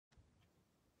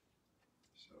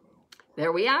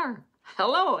There we are.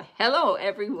 Hello,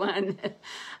 everyone.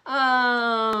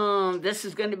 This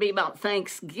is going to be about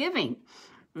Thanksgiving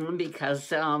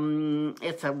because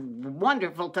it's a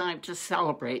wonderful time to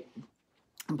celebrate.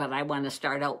 But I want to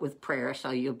start out with prayer,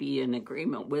 so you'll be in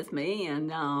agreement with me. And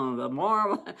the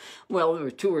more, well, there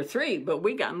were two or three, but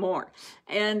we got more.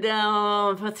 And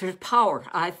but there's power.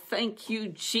 I thank you,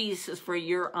 Jesus, for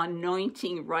your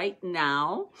anointing right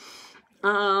now.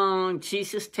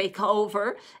 Jesus, take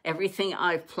over everything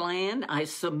I've planned. I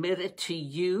submit it to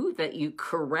you, that you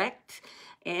correct,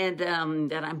 and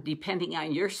that I'm depending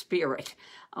on your spirit.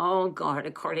 Oh God,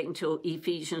 according to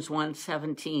Ephesians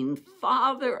 1:17,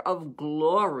 Father of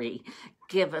glory,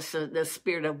 give us the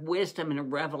spirit of wisdom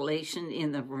and revelation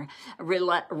in the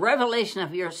revelation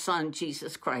of your Son,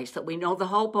 Jesus Christ, that we know the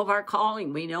hope of our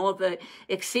calling, we know the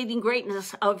exceeding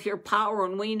greatness of your power,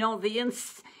 and we know the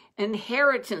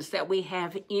inheritance that we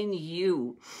have in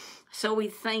you. So we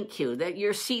thank you that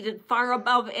you're seated far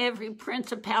above every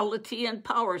principality and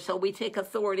power. So we take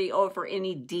authority over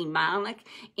any demonic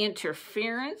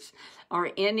interference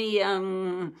or any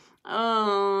on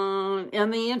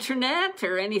the internet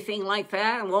or anything like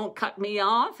that, and won't cut me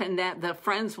off, and that the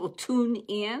friends will tune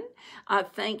in.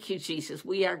 Thank you, Jesus.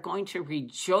 We are going to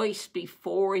rejoice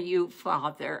before you,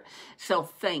 Father. So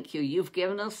thank you. You've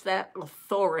given us that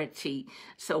authority.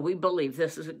 So we believe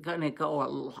this is going to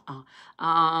go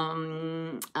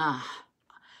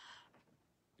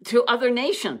to other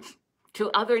nations. To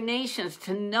other nations,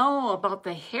 to know about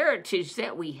the heritage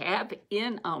that we have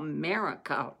in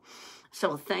America.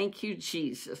 So thank you,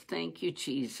 Jesus. Thank you,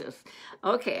 Jesus.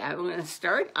 Okay, I'm going to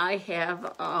start. I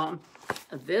have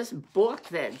this book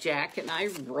that Jack and I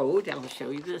wrote. I'll show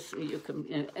you this. You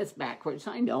can. It's backwards,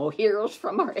 I know. Heroes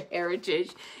from Our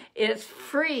Heritage. It's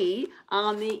free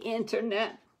on the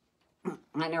internet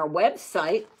on our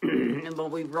website.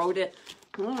 But we wrote it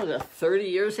 30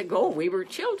 years ago. We were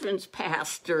children's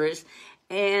pastors,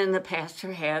 and the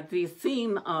pastor had the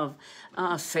theme of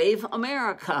Save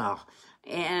America.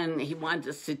 And he wanted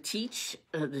us to teach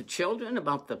the children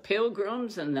about the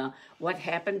Pilgrims and what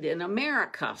happened in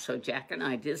America. So Jack and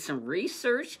I did some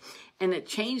research, and it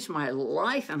changed my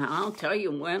life. And I'll tell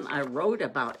you, when I wrote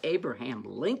about Abraham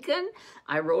Lincoln,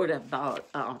 I wrote about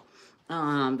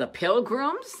the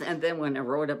Pilgrims, and then when I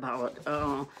wrote about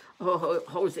all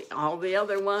the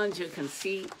other ones, you can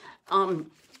see.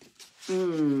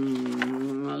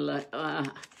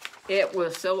 It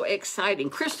was so exciting.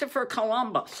 Christopher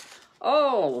Columbus.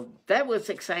 Oh, that was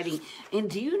exciting. And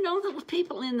do you know those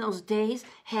people in those days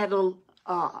had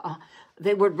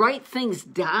they would write things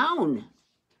down.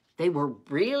 They were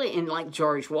really, and like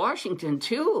George Washington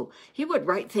too, he would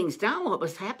write things down, what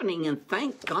was happening, and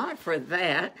thank God for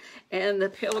that. And the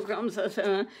Pilgrims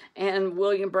and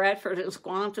William Bradford has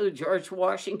gone to George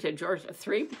Washington,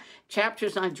 3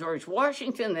 chapters on George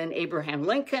Washington, then Abraham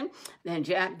Lincoln, then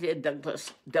Jack did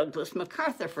Douglas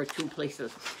MacArthur for 2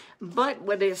 places. But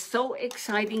what is so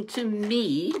exciting to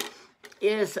me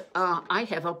is I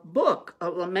have a book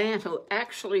of a man who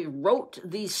actually wrote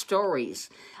these stories.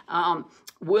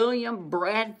 William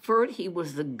Bradford, he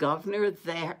was the governor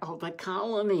there of the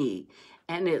colony.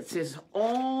 And it's his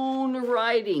own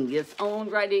writing,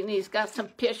 He's got some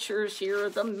pictures here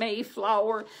of the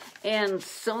Mayflower and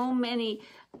so many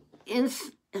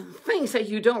things that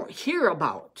you don't hear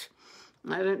about.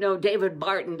 I don't know, David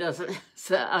Barton does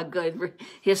a good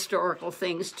historical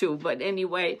things too, but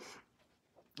anyway,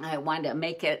 I wanted to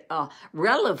make it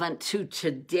relevant to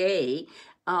today,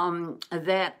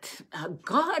 that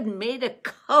God made a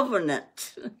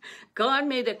covenant. God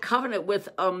made a covenant with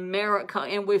America,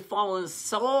 and we've fallen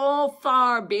so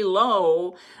far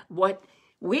below what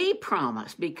we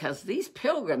promised, because these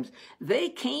Pilgrims, they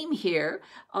came here,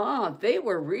 they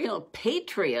were real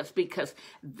patriots because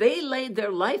they laid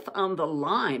their life on the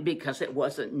line, because it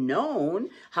wasn't known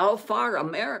how far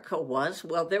America was.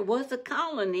 Well, there was a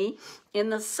colony in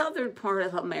the southern part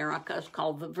of America. It's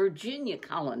called the Virginia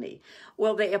colony.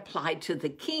 Well, they applied to the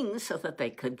king so that they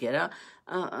could get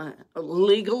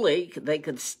legally, they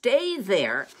could stay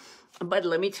there. But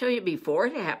let me tell you, before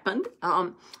it happened,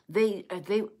 they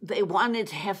wanted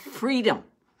to have freedom,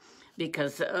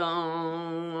 because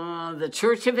the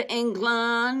Church of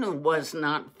England was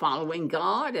not following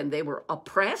God, and they were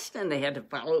oppressed, and they had to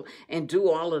follow and do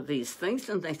all of these things.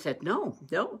 And they said, no,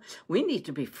 we need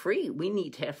to be free. We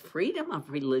need to have freedom of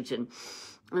religion.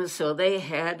 And so they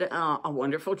had a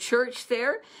wonderful church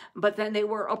there, but then they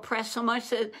were oppressed so much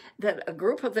that a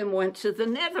group of them went to the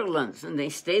Netherlands, and they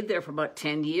stayed there for about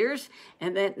 10 years,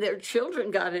 and then their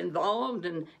children got involved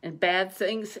in bad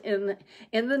things in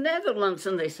the Netherlands,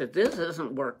 and they said, this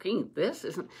isn't working, this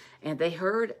isn't, and they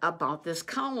heard about this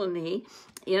colony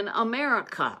in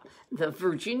America. The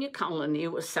Virginia colony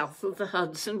was south of the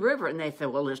Hudson River, and they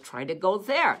thought, well, let's try to go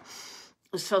there.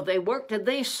 So they worked and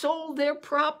they sold their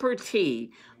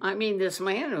property. I mean, this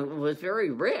man was very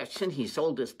rich and he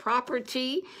sold his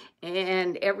property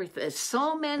and everything.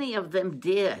 So many of them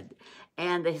did.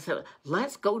 And they said,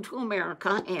 let's go to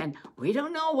America. And we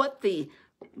don't know what do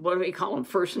we call them,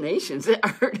 First Nations,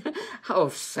 how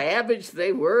savage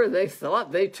they were. They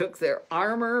thought they took their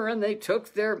armor and they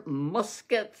took their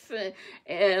muskets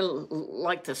and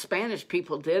like the Spanish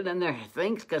people did and their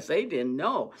things because they didn't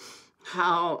know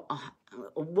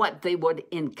what they would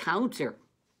encounter.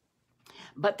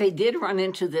 But they did run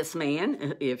into this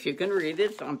man. If you can read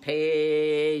it, it's on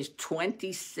page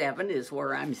 27 is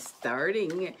where I'm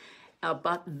starting.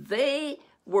 But they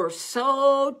were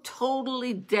so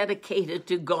totally dedicated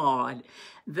to God.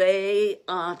 They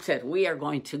said, we are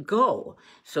going to go.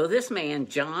 So this man,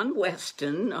 John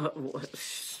Weston,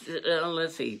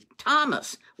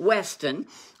 Thomas Weston,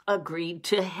 agreed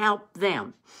to help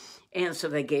them. And so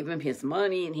they gave him his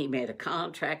money, and he made a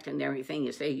contract and everything.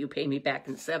 You say, you pay me back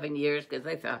in 7 years, because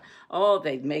they thought, oh,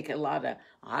 they'd make a lot of,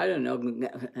 I don't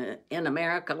know, in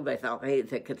America, they thought they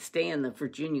could stay in the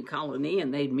Virginia colony,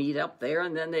 and they'd meet up there,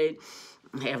 and then they'd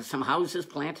have some houses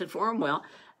planted for him. Well,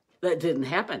 that didn't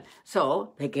happen.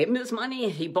 So they gave him his money,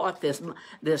 and he bought this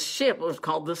ship. It was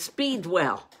called the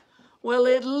Speedwell. Well,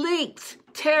 it leaked.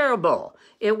 Terrible.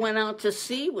 It went out to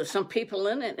sea with some people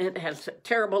in it, and it has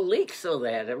terrible leaks, so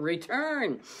they had to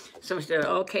return. So he said,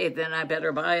 okay, then I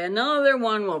better buy another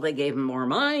one. Well, they gave him more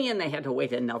money, and they had to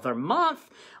wait another month.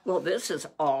 Well, this is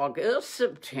August,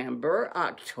 September,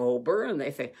 October, and they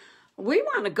say, we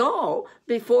want to go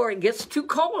before it gets too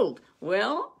cold.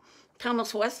 Well,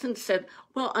 Thomas Weston said,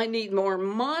 well, I need more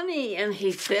money. And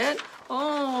he said,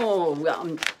 oh,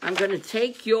 well, I'm going to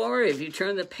take if you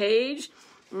turn the page,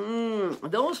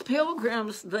 those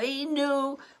Pilgrims, they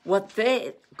knew what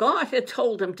God had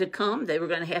told them to come. They were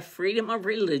going to have freedom of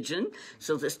religion.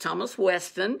 So this Thomas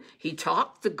Weston, he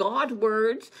talked the God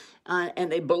words, and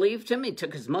they believed him. He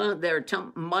took their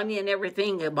money and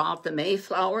everything about the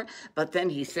Mayflower. But then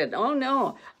he said, oh,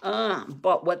 no.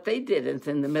 But what they did is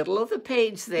in the middle of the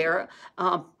page there,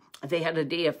 they had a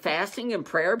day of fasting and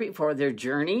prayer before their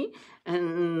journey.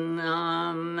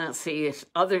 And let's see,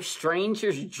 other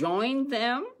strangers joined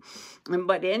them.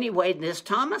 But anyway, this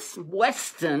Thomas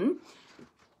Weston,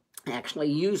 actually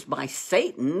used by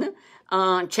Satan,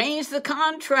 changed the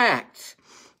contract.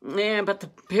 Yeah, but the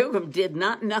Pilgrim did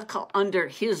not knuckle under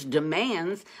his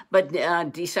demands, but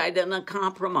decided on a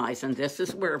compromise. And this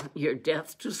is where your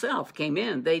death to self came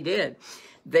in. They did.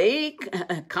 They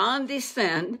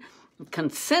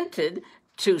consented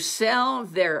to sell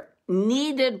their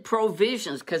needed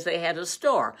provisions because they had a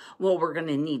store. Well, we're going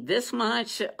to need this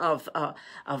much of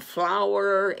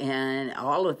flour and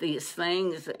all of these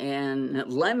things and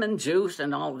lemon juice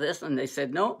and all this. And they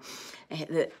said no.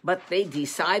 But they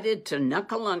decided to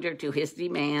knuckle under to his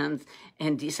demands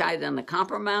and decided on a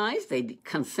compromise. They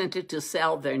consented to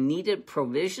sell their needed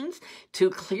provisions to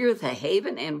clear the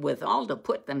haven, and withal to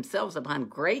put themselves upon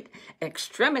great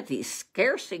extremities,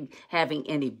 scarcely having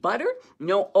any butter,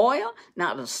 no oil,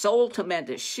 not a soul to mend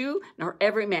a shoe, nor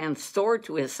every man sword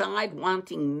to his side,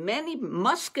 wanting many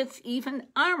muskets, even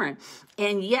armor.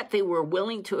 And yet they were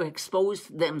willing to expose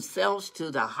themselves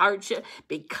to the hardship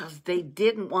because they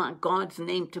didn't want God's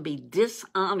name to be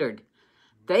dishonored.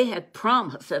 They had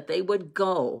promised that they would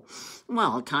go.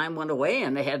 Well, time went away,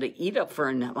 and they had to eat up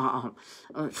for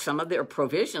some of their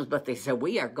provisions, but they said,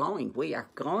 we are going, we are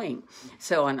going.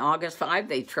 So on August 5,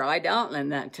 they tried out,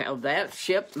 and that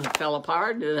ship fell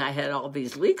apart, and I had all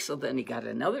these leaks, so then he got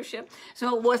another ship.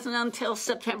 So it wasn't until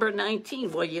September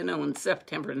 19, well, you know, in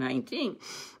September 19,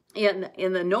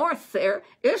 in the north there,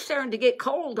 it's starting to get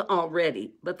cold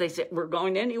already. But they said, we're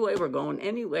going anyway, we're going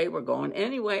anyway, we're going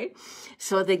anyway.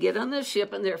 So they get on the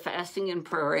ship and they're fasting and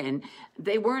prayer. And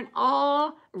they weren't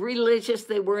all religious.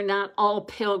 They were not all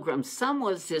pilgrims. Some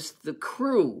was just the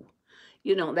crew,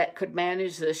 you know, that could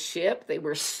manage the ship. They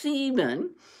were seamen.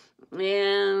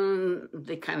 And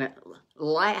they kind of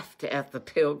laughed at the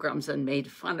pilgrims and made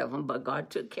fun of them. But God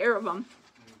took care of them.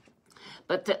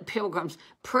 But the Pilgrims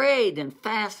prayed and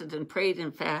fasted and prayed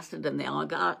and fasted, and they all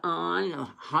got on,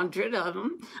 100 of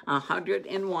them,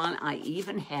 101. I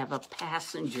even have a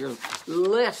passenger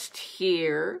list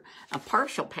here, a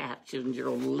partial passenger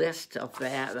list of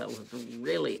that. That was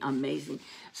really amazing.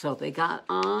 So they got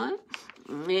on,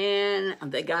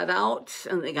 and they got out,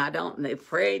 and they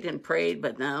prayed and prayed.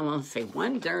 But now I want to say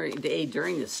one day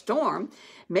during the storm,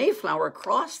 Mayflower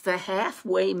crossed the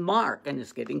halfway mark, and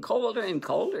it's getting colder and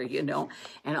colder, you know.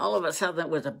 And all of a sudden, there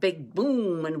was a big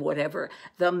boom and whatever.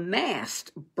 The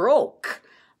mast broke.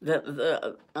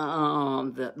 That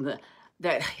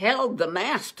held the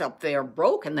mast up there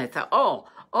broke, and they thought,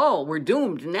 oh, we're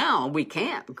doomed now. We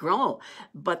can't grow.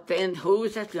 But then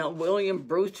who's that? William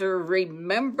Brewster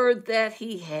remembered that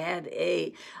he had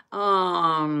a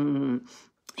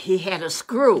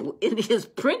screw in his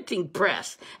printing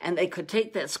press, and they could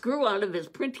take that screw out of his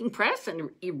printing press and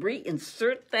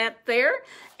reinsert that there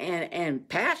and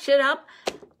patch it up,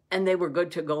 and they were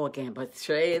good to go again. But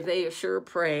they sure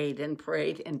prayed and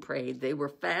prayed and prayed. They were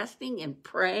fasting and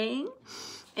praying,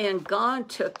 and God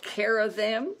took care of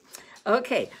them.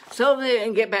 Okay, so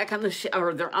they get back on the ship,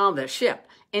 or they're on the ship.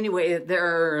 Anyway,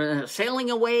 they're sailing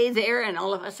away there, and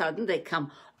all of a sudden they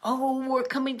come, oh, we're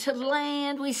coming to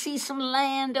land. We see some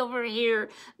land over here.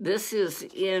 This is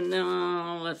in,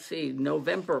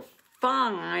 November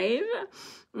 5.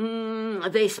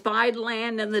 They spied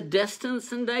land in the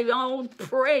distance, and they all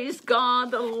praised God.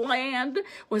 The land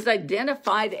was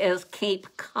identified as Cape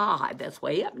Cod. That's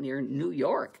way up near New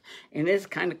York. And it's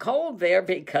kind of cold there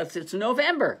because it's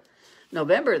November.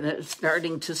 It's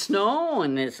starting to snow,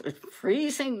 and it's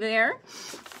freezing there.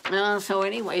 So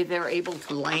anyway, they're able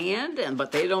to land,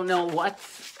 but they don't know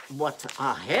what's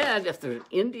ahead, if there's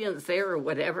Indians there or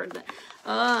whatever.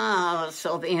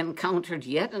 So they encountered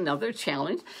yet another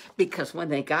challenge, because when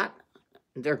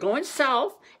they're going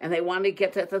south, and they want to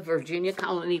get to the Virginia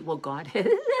colony. Well, God had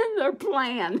it in their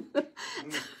plan.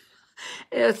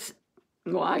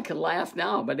 Well, I can laugh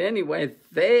now, but anyway,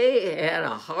 they had a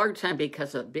hard time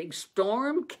because a big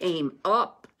storm came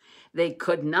up. They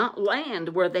could not land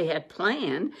where they had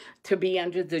planned to be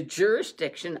under the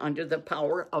jurisdiction, under the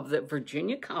power of the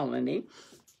Virginia colony,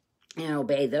 and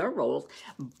obey their rules.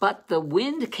 But the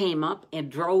wind came up and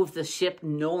drove the ship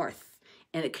north,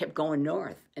 and it kept going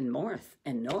north and north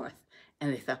and north.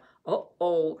 And they thought,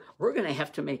 we're going to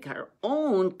have to make our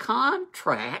own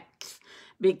contracts,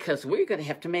 because we're going to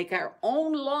have to make our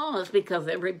own laws, because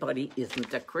everybody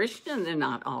isn't a Christian. They're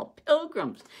not all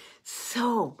pilgrims.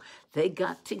 So they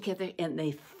got together, and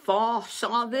they saw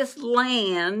this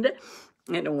land,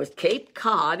 and it was Cape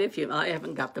Cod. I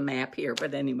haven't got the map here,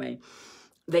 but anyway,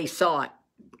 they saw it.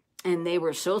 And they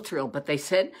were so thrilled. But they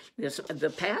said,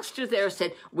 the pastor there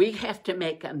said, we have to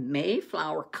make a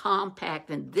Mayflower Compact.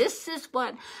 And this is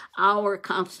what our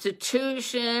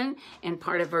Constitution and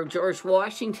part of our George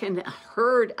Washington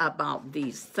heard about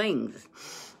these things.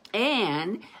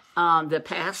 And the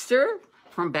pastor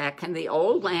from back in the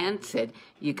old land said,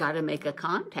 you got to make a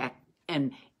compact.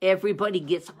 And everybody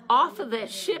gets off of that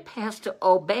ship has to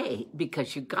obey,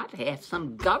 because you got to have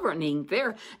some governing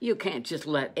there. You can't just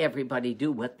let everybody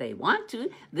do what they want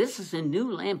to. This is a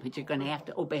new land, but you're going to have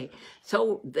to obey.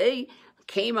 So they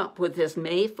came up with this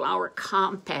Mayflower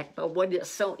Compact. But what is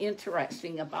so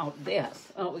interesting about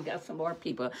this? Oh, we got some more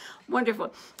people.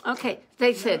 Wonderful. Okay,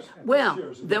 they said, well,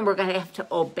 then we're going to have to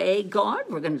obey God.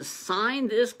 We're going to sign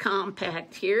this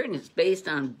compact here, and it's based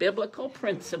on biblical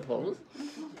principles.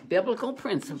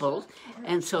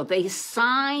 And so they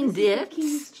signed it,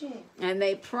 and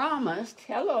they promised,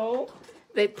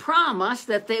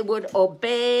 that they would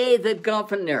obey the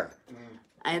governor.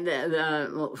 And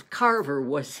Carver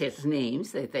was his name.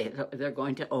 They're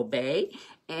going to obey,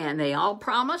 and they all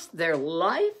promised their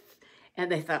life. And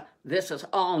they thought, this is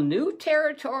all new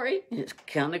territory. It's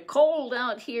kind of cold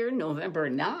out here, November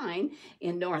 9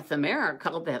 in North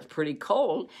America. That's pretty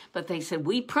cold. But they said,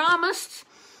 we promised,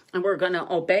 and we're going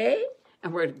to obey,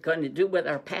 and we're going to do what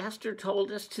our pastor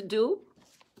told us to do.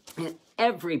 And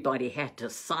everybody had to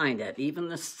sign it, even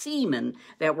the seamen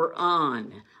that were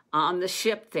on the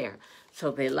ship there. So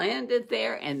they landed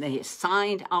there, and they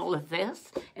signed all of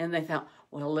this, and they thought,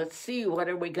 well, let's see, what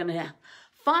are we going to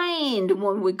find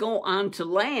when we go onto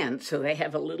land? So they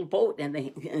have a little boat, and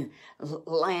they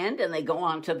land, and they go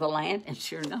onto the land, and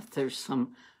sure enough, there's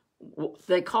some,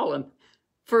 they call them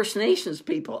First Nations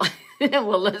people.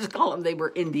 Well, let's call them, they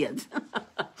were Indians.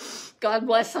 God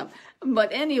bless them.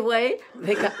 But anyway,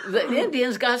 the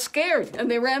Indians got scared, and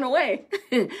they ran away.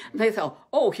 They thought,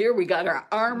 oh, here we got our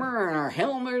armor and our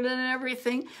helmet and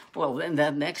everything. Well, then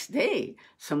the next day,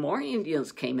 some more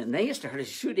Indians came, and they started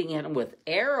shooting at them with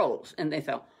arrows. And they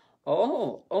thought,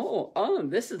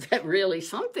 this is really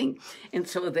something. And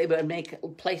so they would make a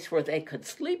place where they could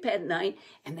sleep at night,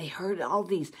 and they heard all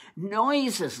these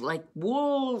noises like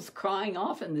wolves crying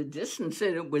off in the distance,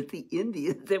 and it was the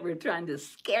Indians that were trying to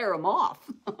scare them off.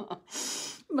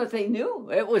 But they knew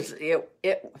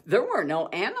there were no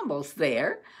animals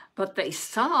there. But they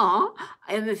saw,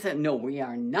 and they said, no, we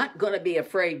are not going to be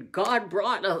afraid. God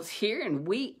brought us here, and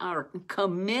we are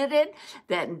committed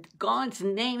that God's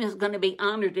name is going to be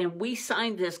honored. And we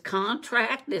signed this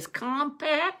contract, this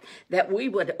compact, that we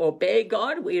would obey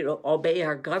God, we would obey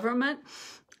our government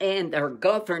and our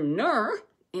governor.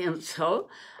 And so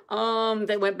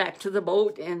they went back to the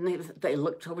boat, and they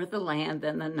looked over the land.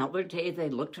 And another day they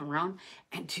looked around,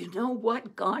 and do you know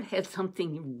what? God had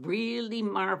something really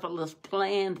marvelous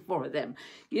planned for them.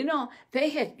 You know, they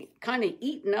had kind of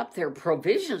eaten up their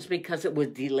provisions because it was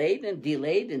delayed and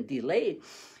delayed and delayed.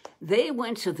 They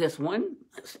went to this one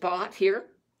spot here,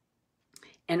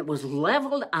 and it was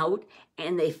leveled out,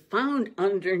 and they found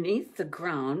underneath the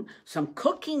ground some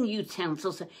cooking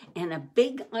utensils and a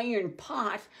big iron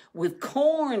pot with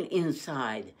corn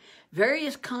inside,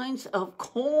 various kinds of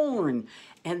corn.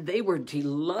 And they were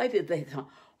delighted. They thought,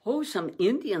 oh, some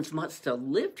Indians must have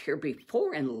lived here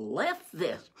before and left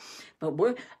this. But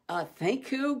we're,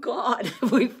 thank you, God,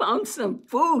 we found some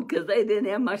food, because they didn't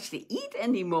have much to eat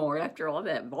anymore after all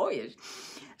that voyage.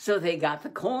 So they got the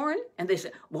corn, and they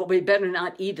said, well, we better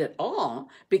not eat it all,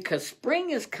 because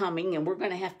spring is coming, and we're going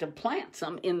to have to plant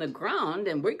some in the ground,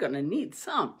 and we're going to need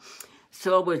some.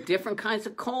 So it was different kinds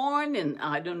of corn, and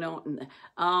I don't know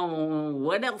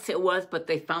what else it was, but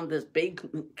they found this big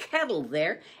kettle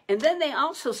there. And then they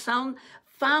also found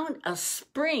a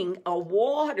spring of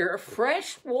water,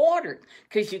 fresh water,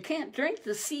 because you can't drink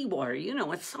the seawater. You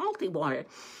know, it's salty water.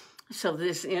 So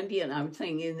this Indian, I'm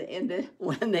saying,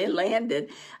 when they landed,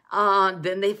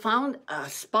 then they found a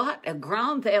spot, a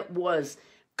ground that was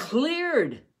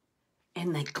cleared.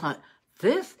 And they thought,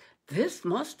 this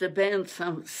must have been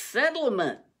some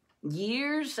settlement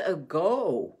years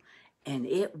ago. And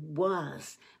it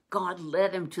was. God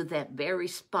led him to that very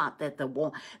spot that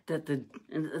the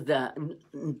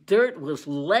dirt was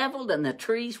leveled and the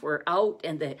trees were out,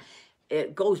 and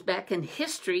it goes back in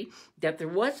history that there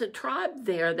was a tribe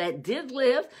there that did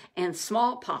live, and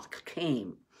smallpox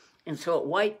came. And so it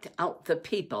wiped out the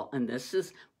people. And this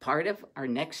is part of our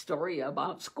next story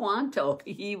about Squanto.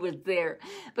 He was there.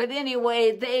 But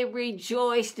anyway, they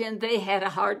rejoiced, and they had a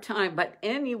hard time. But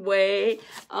anyway,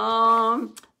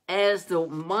 as the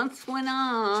months went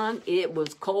on, it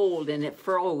was cold, and it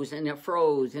froze, and it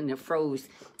froze, and it froze.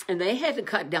 And they had to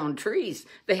cut down trees.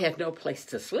 They had no place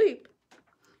to sleep.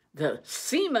 The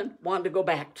seamen wanted to go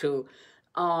back to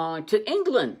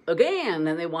England again,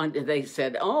 and they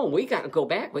said, oh, we got to go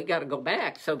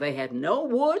back. So they had no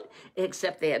wood,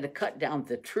 except they had to cut down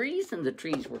the trees, and the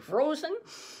trees were frozen,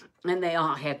 and they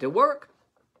all had to work.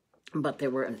 But there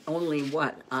were only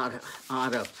out of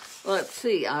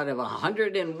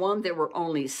 101, there were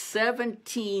only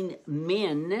 17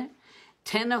 men.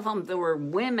 10 of them, there were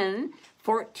women,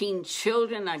 14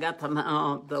 children. I got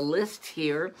the list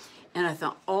here. And I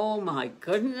thought, oh my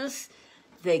goodness,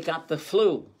 they got the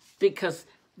flu, because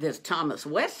this Thomas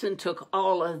Weston took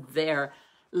all of their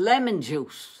lemon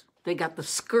juice. They got the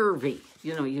scurvy.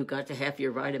 You know, you got to have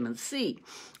your vitamin C.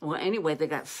 Well, anyway, they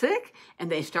got sick,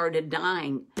 and they started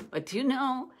dying. But you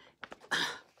know,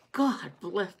 God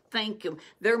bless, thank you.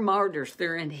 They're martyrs.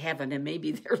 They're in heaven, and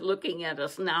maybe they're looking at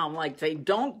us now like, they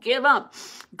don't give up.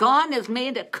 God has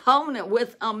made a covenant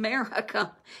with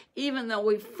America. Even though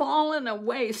we've fallen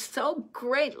away so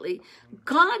greatly,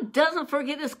 God doesn't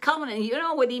forget his covenant. You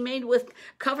know what he made with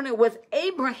covenant with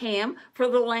Abraham for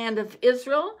the land of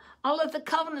Israel? All of the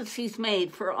covenants he's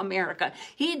made for America.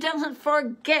 He doesn't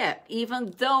forget,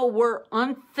 even though we're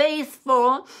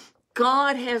unfaithful,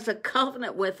 God has a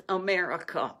covenant with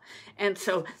America. And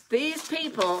so these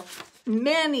people,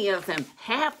 many of them,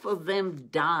 half of them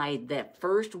died that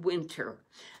first winter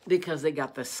because they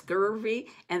got the scurvy,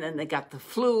 and then they got the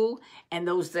flu. And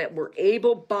those that were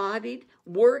able-bodied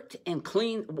worked and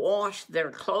washed their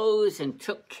clothes and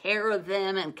took care of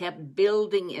them and kept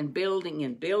building and building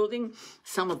and building.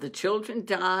 Some of the children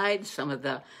died. Some of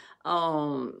the,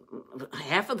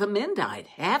 half of the men died,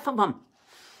 half of them.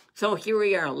 So here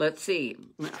we are. Let's see.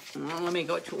 Let me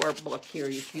go to our book here.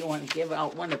 If you want to give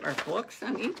out one of our books,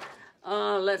 honey.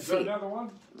 Let's see. Another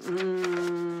one?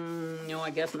 No,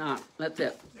 I guess not. That's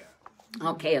it.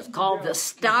 Okay, it's called The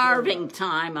Starving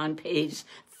Time on page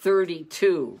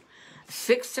 32.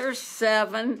 6 or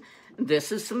 7.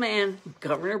 This is the man,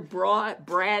 Governor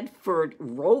Bradford,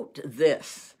 wrote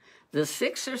this. The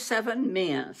 6 or 7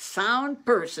 men, sound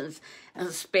persons,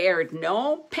 spared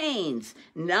no pains,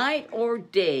 night or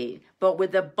day, but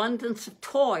with abundance of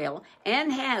toil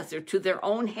and hazard to their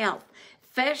own health,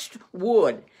 fetched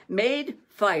wood, made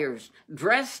fires,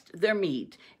 dressed their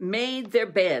meat, made their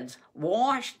beds,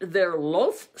 washed their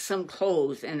loathsome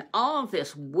clothes, and all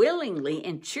this willingly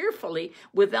and cheerfully,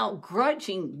 without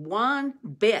grudging one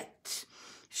bit,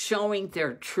 showing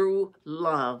their true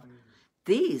love.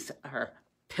 These are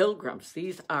pilgrims.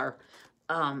 These are,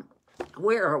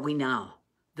 where are we now?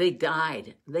 They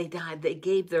died. They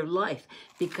gave their life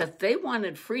because they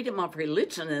wanted freedom of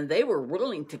religion, and they were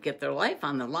willing to get their life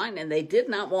on the line, and they did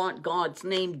not want God's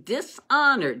name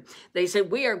dishonored. They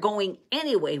said, we are going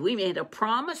anyway. We made a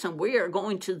promise, and we are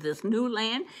going to this new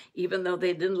land. Even though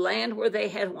they didn't land where they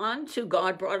had wanted to,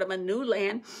 God brought them a new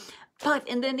land.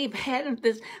 And then he had him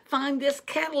find this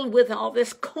kettle with all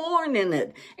this corn in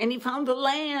it. And he found the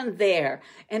land there.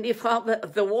 And he found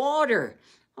the water.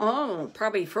 Oh,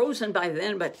 probably frozen by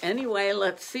then. But anyway,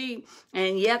 let's see.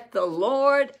 And yet the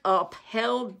Lord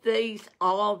upheld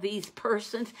all these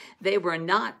persons. They were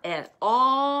not at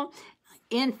all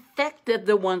infected,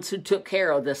 the ones who took care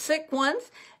of the sick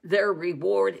ones. Their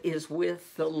reward is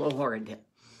with the Lord.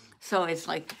 So it's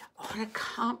like,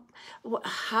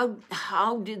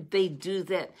 how did they do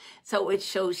that? So it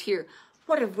shows here,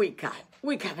 what have we got?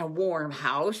 We got a warm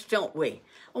house, don't we?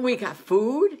 We got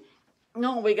food.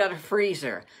 No, we got a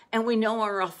freezer. And we know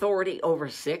our authority over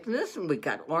sickness, and we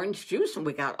got orange juice, and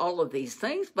we got all of these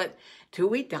things. But do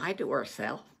we die to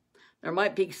ourselves? There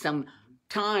might be some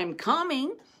time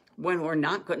coming when we're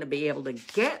not going to be able to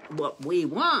get what we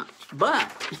want.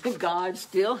 But God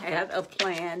still had a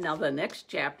plan. Now, the next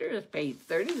chapter is page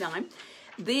 39.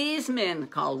 These men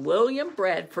called William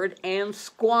Bradford and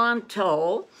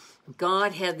Squanto,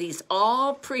 God had these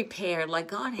all prepared, like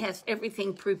God has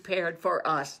everything prepared for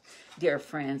us, dear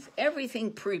friends,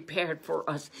 everything prepared for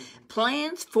us.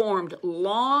 Plans formed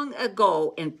long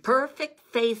ago in perfect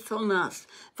faithfulness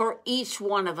for each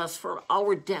one of us, for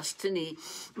our destiny.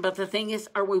 But the thing is,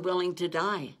 are we willing to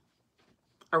die?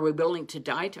 Are we willing to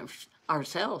die to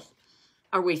ourselves?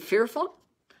 Are we fearful?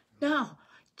 No.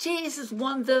 Jesus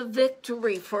won the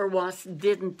victory for us,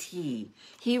 didn't he?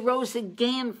 He rose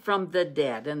again from the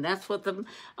dead, and that's what the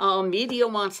media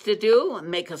wants to do,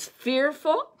 make us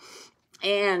fearful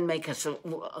and make us,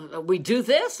 we do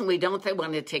this and we don't, they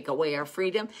want to take away our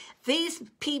freedom. These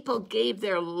people gave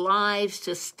their lives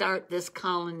to start this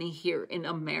colony here in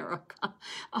America.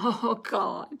 Oh,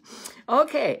 God.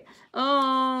 Okay,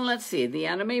 let's see. The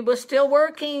enemy was still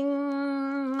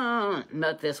working,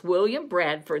 but this William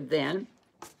Bradford then,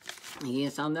 he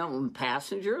is on the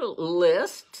passenger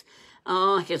list.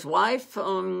 His wife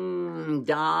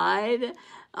died,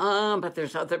 but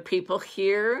there's other people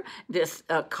here. This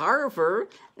Carver,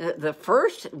 the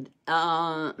first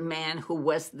man who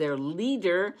was their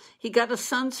leader, he got a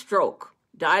sunstroke,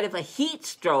 died of a heat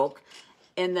stroke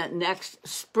in the next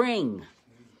spring.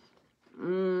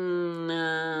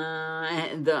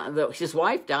 His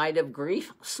wife died of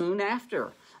grief soon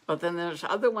after. But then there's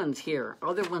other ones here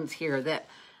that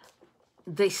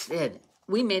they said,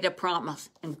 we made a promise,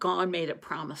 and God made a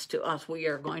promise to us. We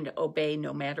are going to obey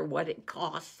no matter what it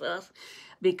costs us,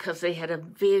 because they had a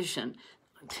vision.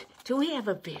 Do we have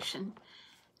a vision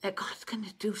that God's going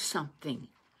to do something?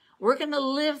 We're going to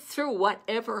live through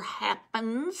whatever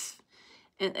happens,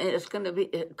 and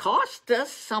it cost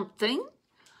us something.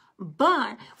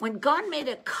 But when God made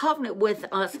a covenant with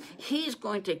us, he's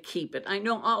going to keep it. I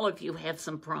know all of you have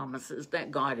some promises that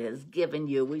God has given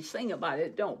you. We sing about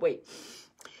it, don't we?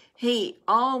 He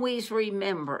always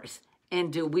remembers.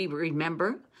 And do we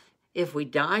remember? If we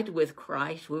died with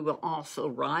Christ, we will also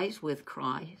rise with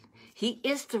Christ. He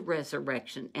is the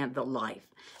resurrection and the life.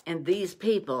 And these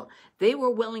people, they were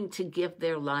willing to give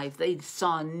their life. They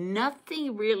saw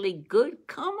nothing really good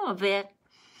come of it.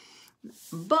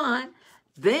 But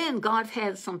then God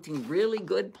had something really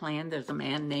good planned. There's a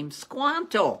man named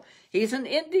Squanto. He's an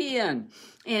Indian,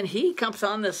 and he comes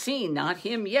on the scene. Not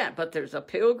him yet, but there's a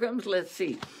Pilgrims. Let's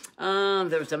see.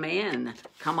 There's a man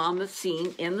come on the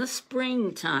scene in the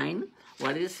springtime.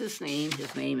 What is his name?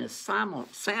 His name is Samuel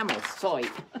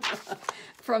Soit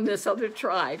from this other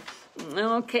tribe.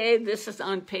 Okay, this is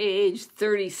on page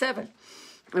 37.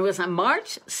 It was on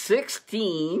March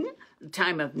 16,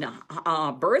 time of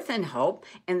birth and hope,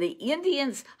 and the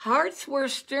Indians' hearts were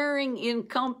stirring in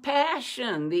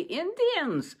compassion. The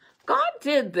Indians, God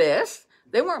did this.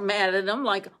 They weren't mad at them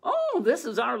like, oh, this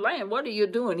is our land. What are you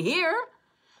doing here?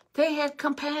 They had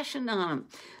compassion on them.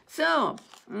 So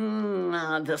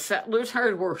the settlers'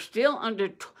 hearts were still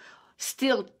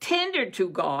still tendered to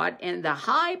God, and the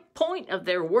high point of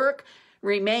their work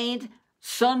remained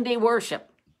Sunday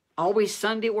worship. Always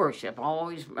Sunday worship,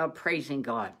 always praising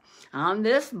God. On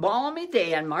this balmy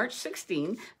day, on March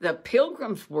 16, the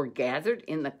Pilgrims were gathered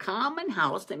in the common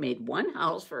house. They made one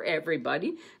house for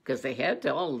everybody because they had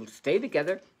to all stay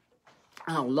together.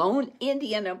 A lone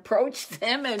Indian approached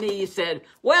them and he said,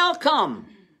 "Welcome,"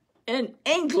 in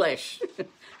English.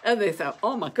 And they thought,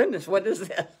 "Oh my goodness, what is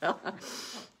this?"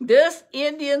 This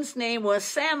Indian's name was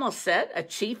Samoset, a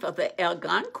chief of the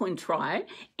Algonquin tribe,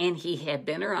 and he had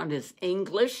been around his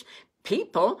English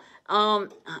people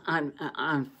on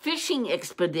fishing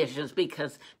expeditions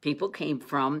because people came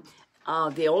from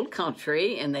the old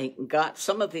country, and they got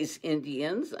some of these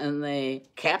Indians and they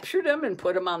captured them and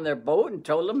put them on their boat and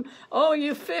told them, "Oh,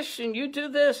 you fish and you do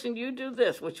this and you do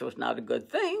this," which was not a good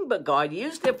thing, but God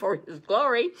used it for his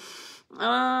glory.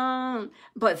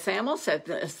 But Samuel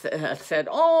said,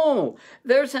 "Oh,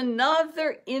 there's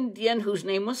another Indian whose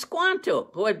name was Squanto,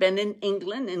 who had been in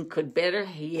England and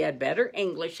he had better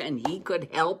English and he could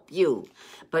help you."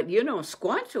 But you know,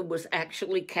 Squanto was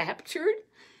actually captured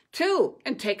too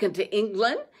and taken to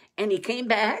England, and he came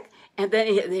back, and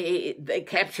then they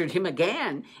captured him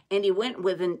again, and he went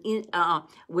with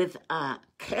a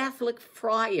Catholic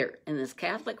friar, and this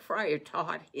Catholic friar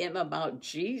taught him about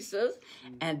Jesus.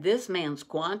 And this man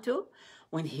Squanto,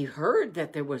 when he heard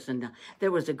that there was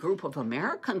a group of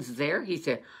Americans there, he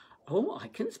said, "Oh, I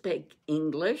can speak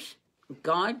English."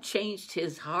 God changed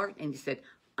his heart, and he said,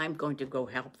 "I'm going to go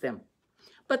help them."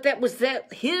 But that was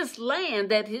his land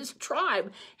that his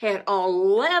tribe had all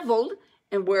leveled,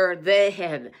 and where they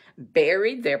had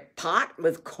buried their pot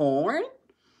with corn.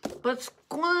 But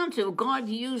Squanto, God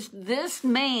used this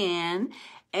man,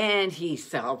 and he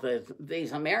saw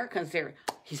these Americans there.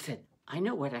 He said, "I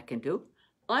know what I can do.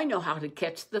 I know how to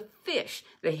catch the fish."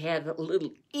 They had a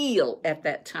little eel at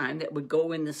that time that would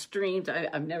go in the streams.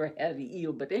 I've never had an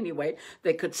eel, but anyway,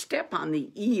 they could step on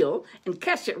the eel and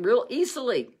catch it real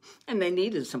easily. And they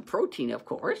needed some protein, of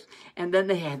course. And then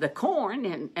they had the corn,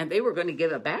 and they were going to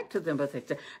give it back to them, but they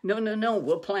said, no,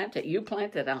 we'll plant it. You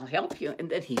plant it, I'll help you. And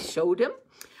then he showed them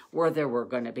where there were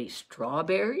going to be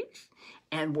strawberries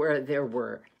and where there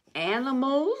were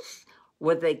animals,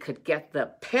 where they could get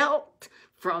the pelt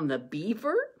from the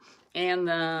beaver. And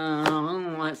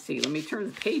let's see, let me turn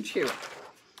the page here.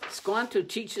 Squanto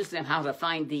teaches them how to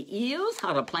find the eels,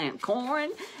 how to plant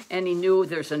corn, and he knew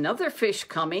there's another fish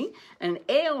coming. An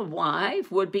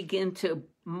alewife would begin to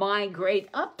migrate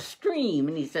upstream,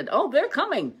 and he said, "Oh, they're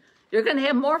coming. You're going to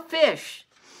have more fish."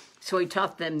 So he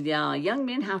taught them, young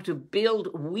men, how to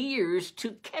build weirs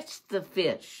to catch the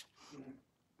fish.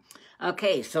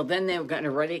 Okay, so then they were going to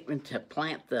ready to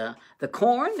plant the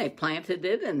corn. They planted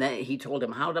it, and he told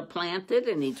them how to plant it,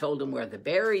 and he told them where the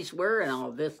berries were and all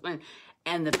of this.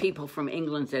 And the people from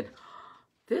England said,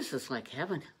 "This is like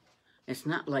heaven. It's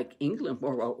not like England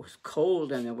where it was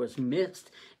cold and there was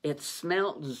mist. It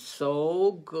smelled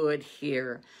so good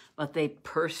here." But they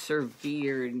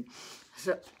persevered.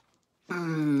 So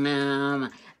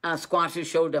Squanto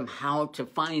showed them how to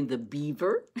find the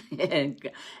beaver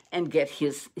and get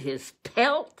his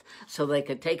pelt so they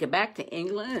could take it back to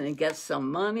England and get some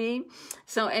money.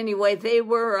 So anyway, the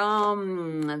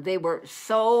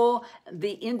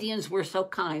Indians were so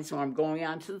kind. So I'm going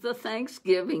on to the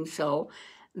Thanksgiving. So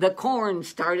the corn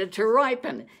started to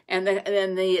ripen, and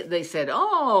then they said,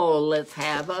 "Oh, let's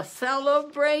have a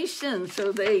celebration."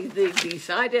 So they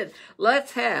decided,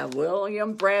 let's have.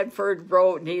 William Bradford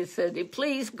wrote, and he said,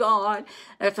 "Please God,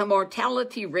 that the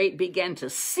mortality rate began to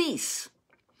cease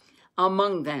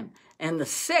among them, and the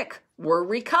sick were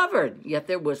recovered. Yet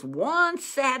there was one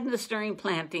sadness during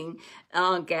planting.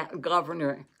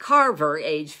 Governor Carver,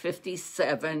 age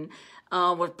 57,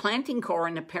 was planting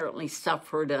corn, apparently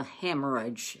suffered a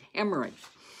hemorrhage.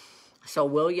 So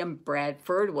William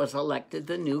Bradford was elected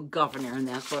the new governor, and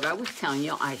that's what I was telling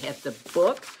you. I had the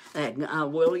book that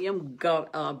William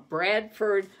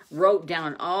Bradford wrote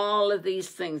down all of these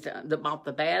things about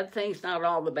the bad things, not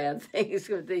all the bad things.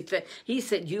 He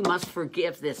said, "You must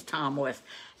forgive this Thomas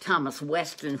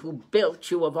Weston, who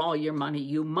bilked you of all your money.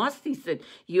 He said,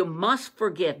 you must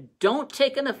forgive. Don't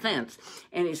take an offense."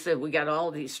 And he said, "We got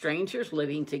all these strangers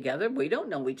living together. We don't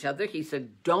know each other." He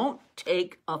said, "Don't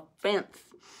take offense.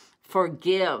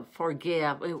 Forgive.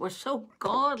 It was so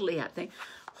godly, I think.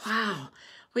 Wow,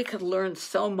 we could learn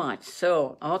so much.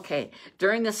 So, okay,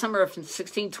 during the summer of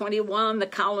 1621, the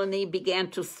colony began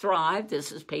to thrive.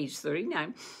 This is page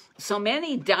 39. So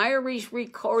many diaries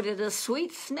recorded a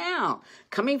sweet smell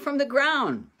coming from the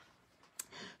ground.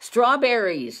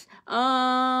 Strawberries,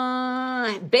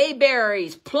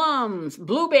 bayberries, plums,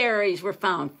 blueberries were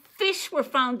found. fish were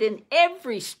found in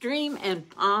every stream and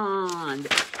pond.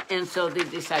 And so they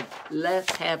decided,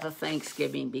 let's have a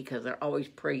Thanksgiving, because they're always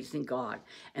praising God.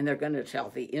 And they're going to tell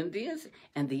the Indians,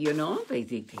 and they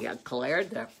declared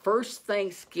their first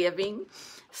Thanksgiving.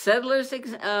 Settlers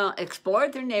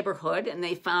explored their neighborhood, and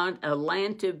they found a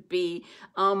land to be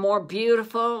more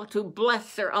beautiful, to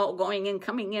bless their outgoing and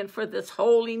coming in, for this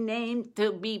holy name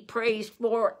to be praised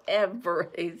forever,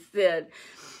 they said.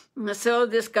 So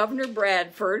this Governor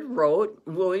Bradford wrote,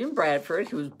 William Bradford,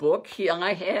 whose book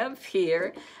I have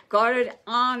here, God had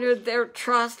honored their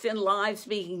trust and lives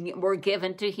were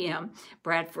given to him.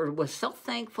 Bradford was so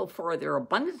thankful for their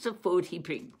abundance of food, he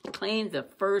proclaimed the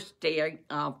first day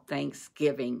of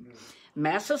Thanksgiving.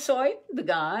 Massasoit,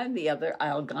 the other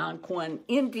Algonquin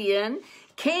Indian,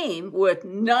 came with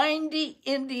 90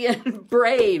 Indian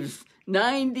braves.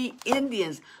 90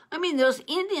 Indians. I mean, those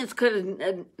Indians could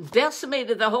have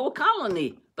decimated the whole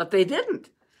colony, but they didn't.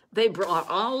 They brought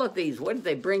all of these. What did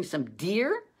they bring? Some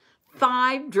deer,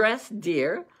 5 dressed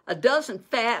deer, a dozen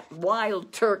fat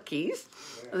wild turkeys.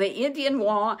 The Indian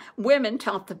women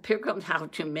taught the Pilgrims how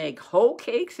to make hoe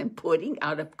cakes and pudding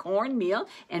out of cornmeal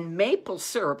and maple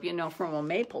syrup. You know, from a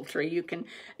maple tree, you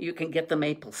can get the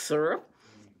maple syrup.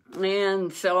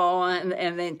 And so,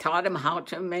 and they taught them how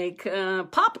to make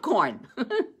popcorn.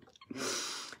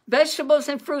 Vegetables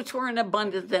and fruits were in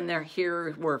abundance, and their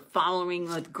hearers were following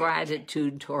with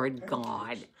gratitude toward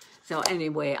God. So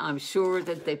anyway, I'm sure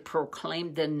that they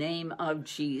proclaimed the name of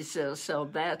Jesus. So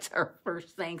that's our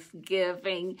first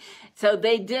Thanksgiving. So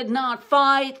they did not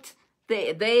fight.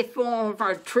 They formed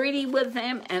a treaty with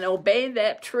them and obeyed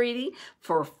that treaty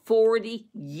for 40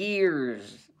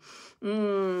 years.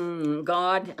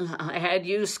 God had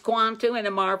used Squanto in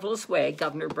a marvelous way.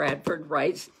 Governor Bradford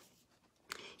writes,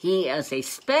 he is a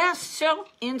special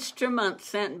instrument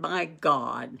sent by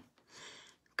God.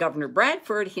 Governor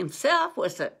Bradford himself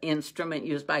was an instrument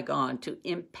used by God to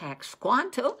impact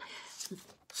Squanto.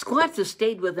 Squanto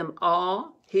stayed with him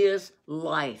all his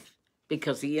life,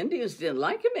 because the Indians didn't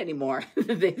like him anymore.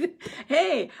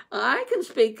 Hey, I can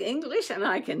speak English and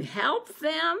I can help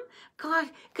them. God,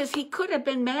 because he could have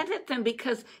been mad at them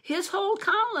because his whole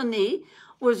colony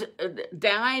was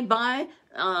died by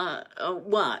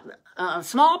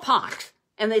smallpox,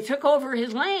 and they took over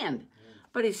his land.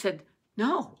 But he said,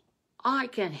 no, I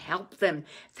can help them.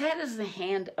 That is the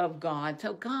hand of God.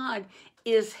 So God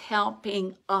is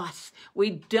helping us. We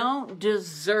don't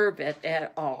deserve it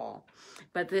at all.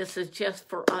 But this is just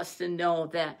for us to know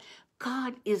that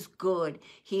God is good.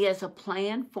 He has a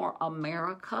plan for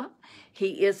America.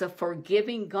 He is a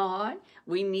forgiving God.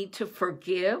 We need to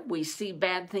forgive. We see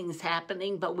bad things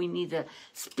happening, but we need to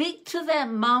speak to that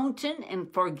mountain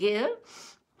and forgive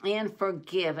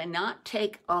and not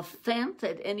take offense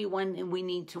at anyone. And we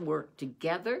need to work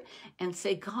together and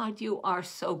say, God, you are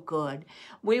so good.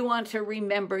 We want to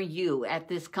remember you at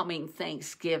this coming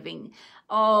Thanksgiving.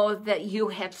 Oh, that you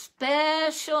had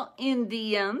special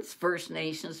Indians, First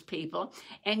Nations people,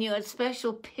 and you had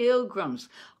special pilgrims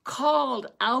called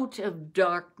out of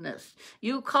darkness.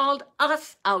 You called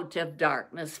us out of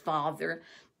darkness, Father.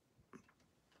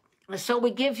 So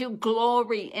we give you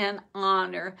glory and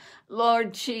honor,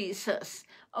 Lord Jesus.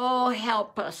 Oh,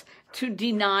 help us to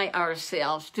deny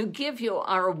ourselves, to give you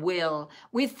our will.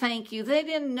 We thank you. They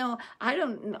didn't know,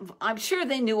 I'm sure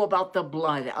they knew about the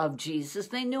blood of Jesus.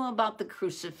 They knew about the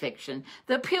crucifixion.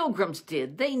 The Pilgrims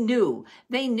did. They knew.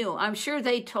 I'm sure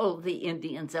they told the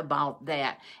Indians about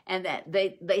that, and that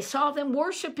they saw them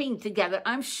worshiping together.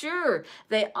 I'm sure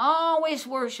they always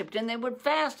worshiped, and they would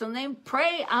fast, and they would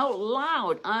pray out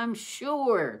loud, I'm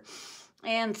sure.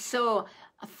 And so,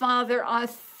 Father, I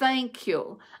thank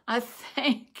you. I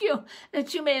thank you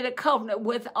that you made a covenant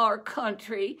with our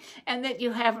country and that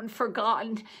you haven't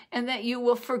forgotten and that you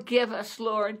will forgive us,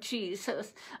 Lord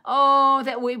Jesus. Oh,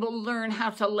 that we will learn how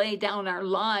to lay down our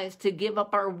lives, to give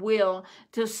up our will,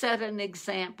 to set an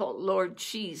example, Lord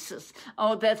Jesus.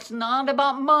 Oh, that's not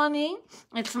about money.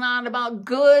 It's not about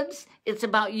goods. It's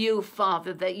about you,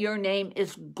 Father, that your name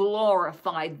is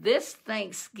glorified this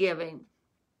Thanksgiving.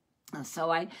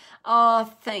 So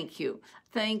thank you.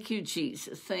 Thank you,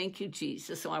 Jesus. Thank you,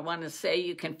 Jesus. So I want to say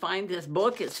you can find this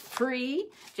book. It's free.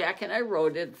 Jack and I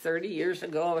wrote it 30 years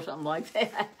ago or something like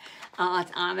that.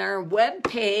 It's on our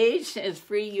webpage. It's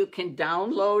free. You can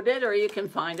download it or you can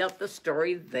find out the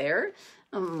story there.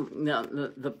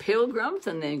 The Pilgrims,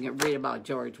 and then you can read about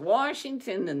George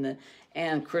Washington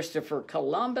and Christopher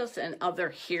Columbus and other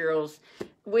heroes.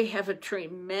 We have a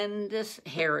tremendous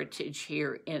heritage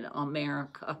here in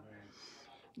America.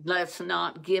 Let's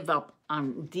not give up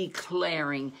I'm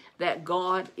declaring that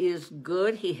God is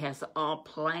good. He has all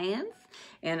plans.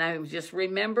 And I just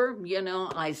remember,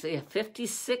 Isaiah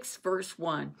 56, verse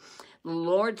 1. The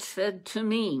Lord said to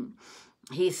me,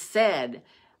 he said,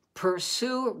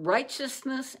 pursue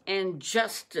righteousness and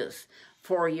justice,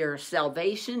 for your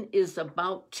salvation is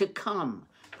about to come.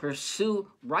 Pursue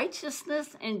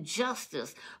righteousness and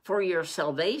justice, for your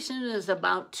salvation is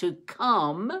about to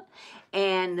come,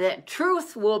 and that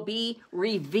truth will be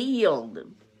revealed.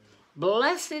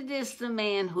 Blessed is the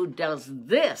man who does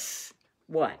this.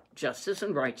 What? Justice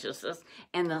and righteousness,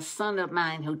 and the Son of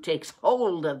Man who takes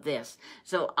hold of this.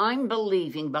 So I'm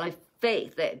believing by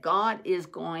faith that God is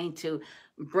going to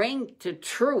bring to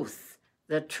truth,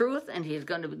 the truth, and he's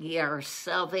going to be our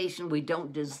salvation. We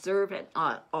don't deserve it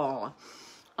at all.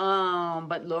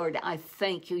 But Lord, I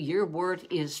thank you. Your word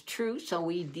is true. So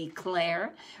we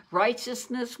declare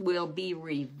righteousness will be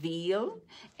revealed,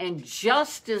 and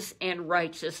justice and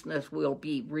righteousness will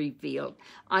be revealed.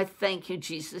 I thank you,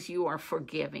 Jesus. You are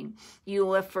forgiving.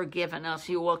 You have forgiven us.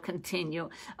 You will continue.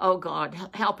 Oh God,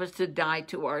 help us to die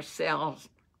to ourselves.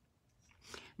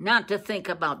 Not to think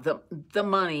about the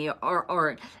money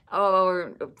or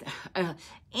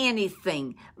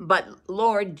anything, but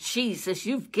Lord Jesus,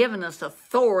 you've given us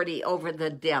authority over the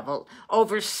devil,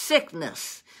 over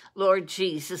sickness. Lord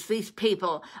Jesus, these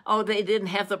people, they didn't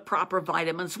have the proper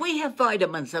vitamins. We have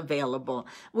vitamins available.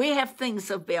 We have things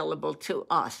available to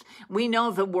us. We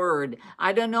know the word.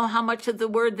 I don't know how much of the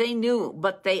word they knew,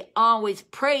 but they always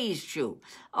praised you.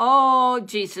 Oh,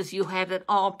 Jesus, you had it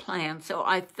all planned. So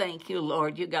I thank you,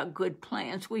 Lord. You got good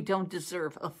plans. We don't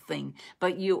deserve a thing,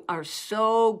 but you are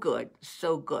so good,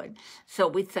 so good. So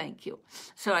we thank you.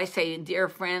 So I say, dear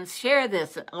friends, share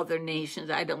this in other nations.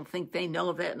 I don't think they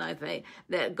know that, and I think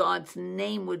that God's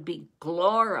name would be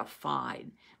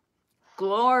glorified,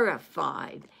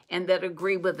 and that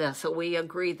agree with us. So we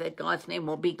agree that God's name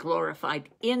will be glorified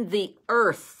in the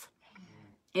earth,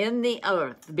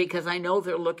 because I know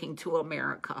they're looking to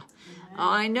America.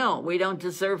 I know we don't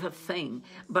deserve a thing,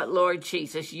 but Lord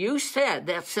Jesus, you said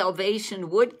that salvation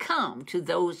would come to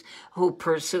those who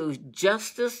pursue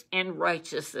justice and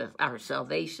righteousness. Our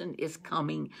salvation is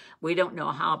coming. We don't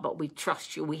know how, but we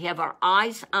trust you. We have our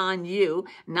eyes on you,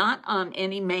 not on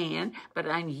any man, but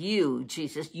on you,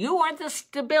 Jesus. You are the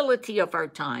stability of our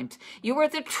times. You are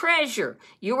the treasure.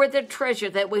 You are the treasure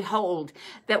that we hold,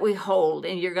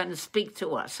 and you're going to speak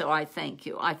to us. So I thank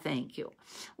you. I thank you.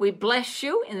 We bless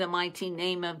you in the mighty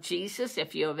name of Jesus.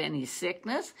 If you have any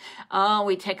sickness,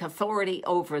 we take authority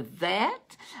over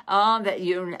that, that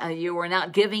you are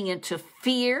not giving into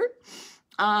fear,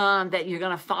 that you're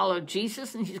going to follow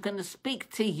Jesus, and he's going to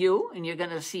speak to you, and you're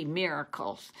going to see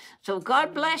miracles. So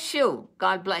God bless you.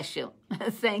 God bless you.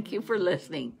 Thank you for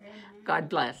listening. God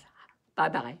bless.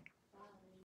 Bye-bye.